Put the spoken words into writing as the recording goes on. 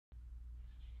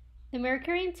The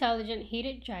Mercury Intelligent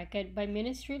Heated Jacket by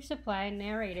Ministry of Supply,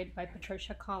 narrated by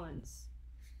Patricia Collins.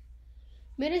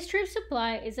 Ministry of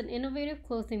Supply is an innovative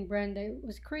clothing brand that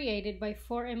was created by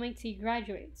 4 MIT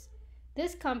graduates.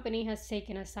 This company has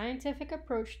taken a scientific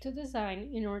approach to design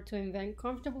in order to invent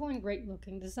comfortable and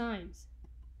great-looking designs.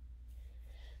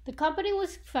 The company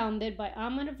was founded by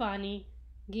Ahmad Avani,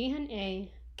 Gihan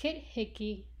A., Kit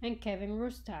Hickey, and Kevin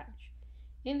Rustage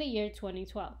in the year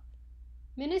 2012.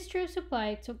 Ministry of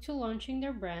Supply took to launching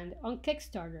their brand on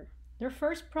Kickstarter. Their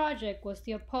first project was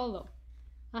the Apollo,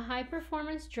 a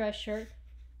high-performance dress shirt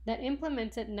that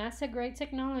implemented NASA-grade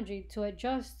technology to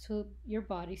adjust to your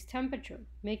body's temperature,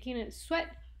 making it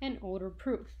sweat and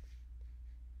odor-proof.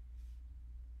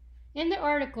 In the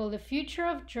article, "The Future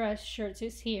of Dress Shirts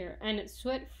is Here and It's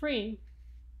Sweat-Free,"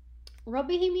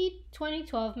 Robihimi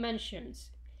 2012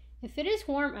 mentions, "If it is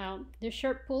warm out, the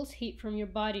shirt pulls heat from your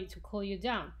body to cool you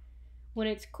down. When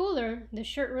it's cooler, the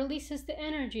shirt releases the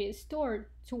energy it stored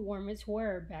to warm its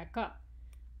wearer back up,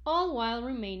 all while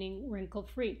remaining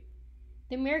wrinkle-free."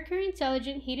 The Mercury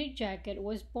Intelligent Heated Jacket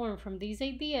was born from these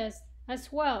ideas as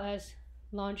well as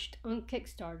launched on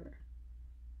Kickstarter.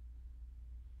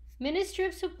 Ministry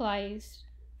of Supply's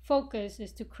focus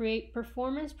is to create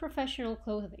performance professional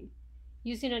clothing,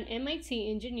 using an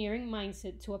MIT engineering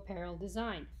mindset to apparel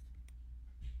design.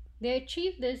 They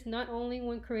achieve this not only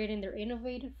when creating their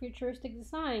innovative futuristic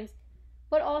designs,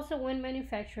 but also when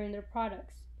manufacturing their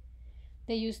products.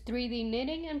 They use 3D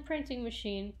knitting and printing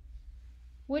machine,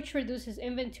 which reduces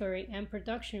inventory and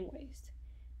production waste.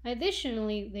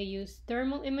 Additionally, they use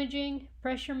thermal imaging,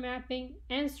 pressure mapping,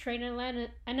 and strain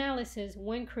analysis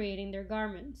when creating their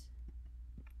garments.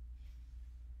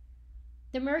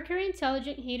 The Mercury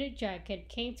Intelligent Heated Jacket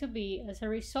came to be as a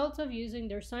result of using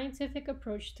their scientific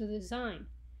approach to design,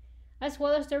 as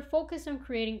well as their focus on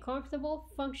creating comfortable,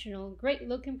 functional,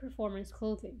 great-looking performance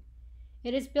clothing.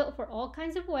 It is built for all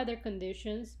kinds of weather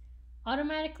conditions,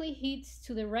 automatically heats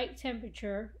to the right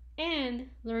temperature, and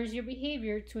learns your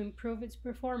behavior to improve its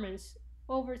performance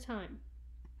over time.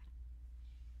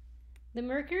 The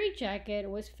Mercury Jacket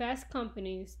was Fast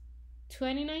Company's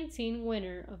 2019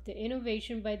 winner of the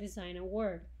Innovation by Design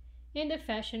Award in the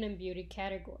Fashion and Beauty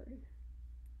category.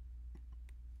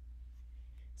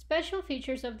 Special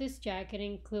features of this jacket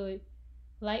include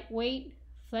lightweight,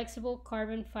 flexible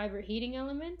carbon fiber heating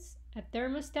elements, a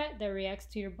thermostat that reacts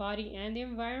to your body and the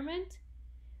environment,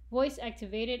 voice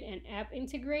activated and app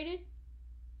integrated.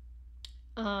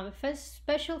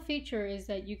 Special feature is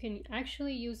that you can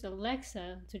actually use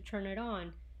Alexa to turn it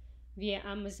on via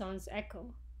Amazon's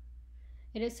Echo.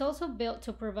 It is also built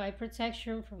to provide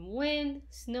protection from wind,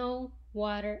 snow,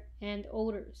 water, and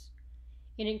odors.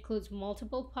 It includes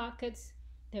multiple pockets,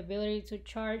 the ability to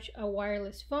charge a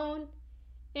wireless phone,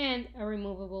 and a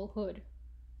removable hood.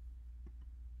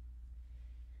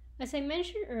 As I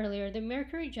mentioned earlier, the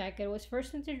Mercury Jacket was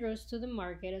first introduced to the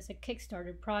market as a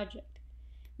Kickstarter project.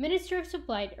 Ministry of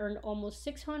Supply earned almost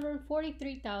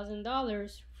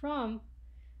 $643,000 from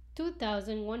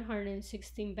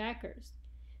 2,116 backers.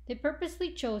 They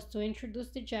purposely chose to introduce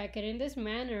the jacket in this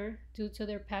manner due to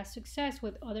their past success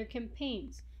with other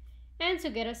campaigns, and to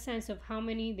get a sense of how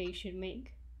many they should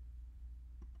make.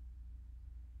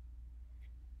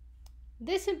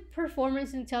 This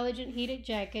performance intelligent heated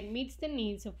jacket meets the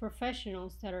needs of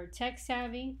professionals that are tech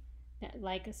savvy, that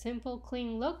like a simple,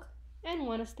 clean look, and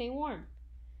want to stay warm.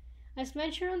 As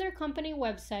mentioned on their company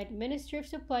website, Ministry of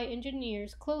Supply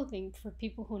engineers clothing for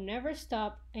people who never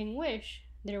stop and wish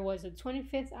there was a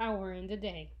 25th hour in the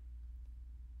day.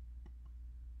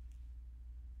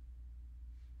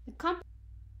 The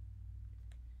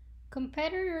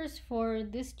competitors for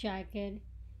this jacket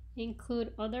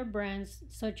include other brands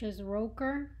such as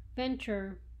Roker,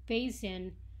 Venture,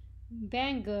 Bayesian,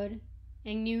 Banggood,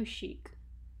 and New Chic.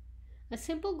 A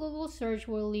simple Google search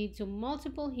will lead to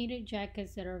multiple heated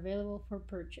jackets that are available for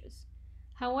purchase.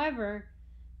 However,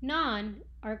 none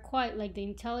are quite like the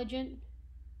intelligent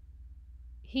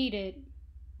heated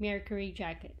Mercury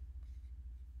jacket.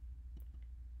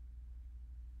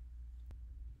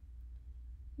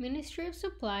 Ministry of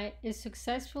Supply is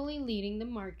successfully leading the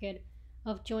market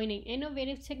of joining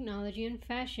innovative technology and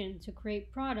fashion to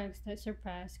create products that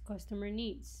surpass customer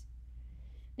needs.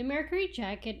 The Mercury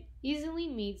Jacket easily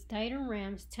meets Dieter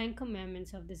Ram's 10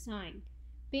 Commandments of design,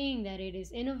 being that it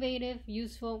is innovative,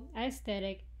 useful,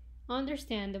 aesthetic,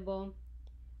 understandable,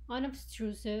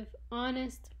 unobtrusive,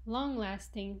 honest,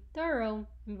 long-lasting, thorough,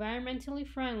 environmentally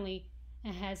friendly,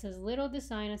 and has as little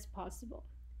design as possible.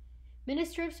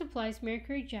 Ministry of Supply's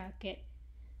Mercury Jacket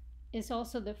is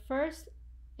also the first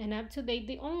and up to date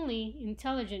the only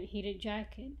intelligent heated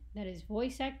jacket that is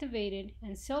voice activated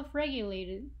and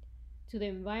self-regulated to the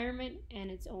environment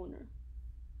and its owner.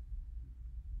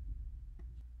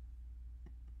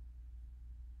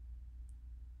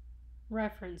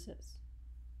 References: